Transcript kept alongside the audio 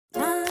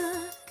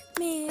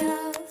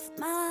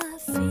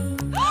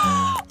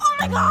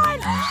god!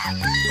 That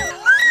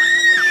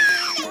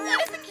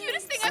is the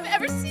cutest thing I've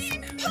ever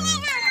seen. Come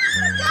over!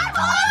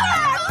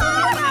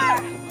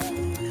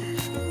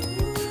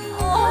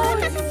 Oh,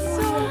 it's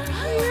so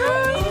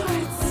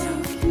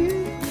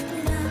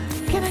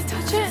cute. Can I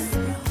touch it?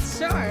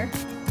 Sure.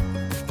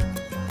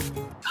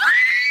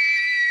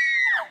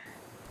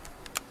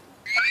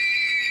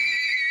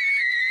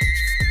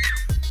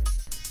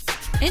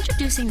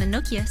 Introducing the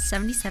Nokia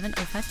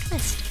 7705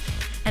 Twist.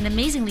 An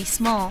amazingly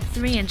small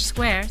 3-inch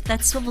square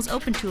that swivels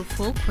open to a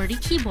full QWERTY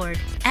keyboard.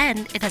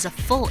 And it has a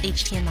full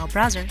HTML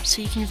browser,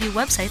 so you can view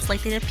websites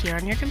like they'd appear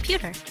on your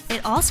computer.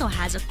 It also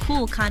has a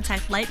cool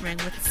contact light ring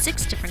with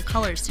 6 different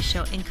colors to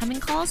show incoming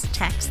calls,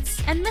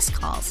 texts, and missed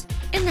calls.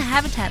 In the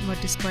Habitat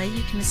mode display,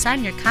 you can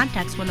assign your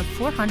contacts one of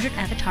 400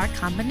 avatar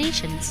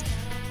combinations.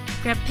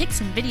 Grab pics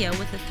and video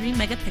with a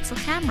 3-megapixel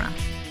camera.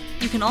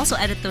 You can also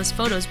edit those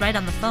photos right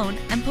on the phone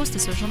and post to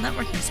social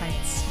networking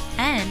sites.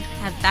 And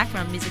have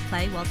background music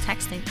play while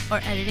texting or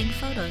editing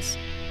photos.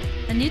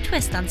 A new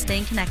twist on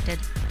staying connected.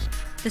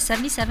 The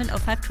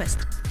 7705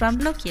 Twist from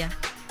Nokia.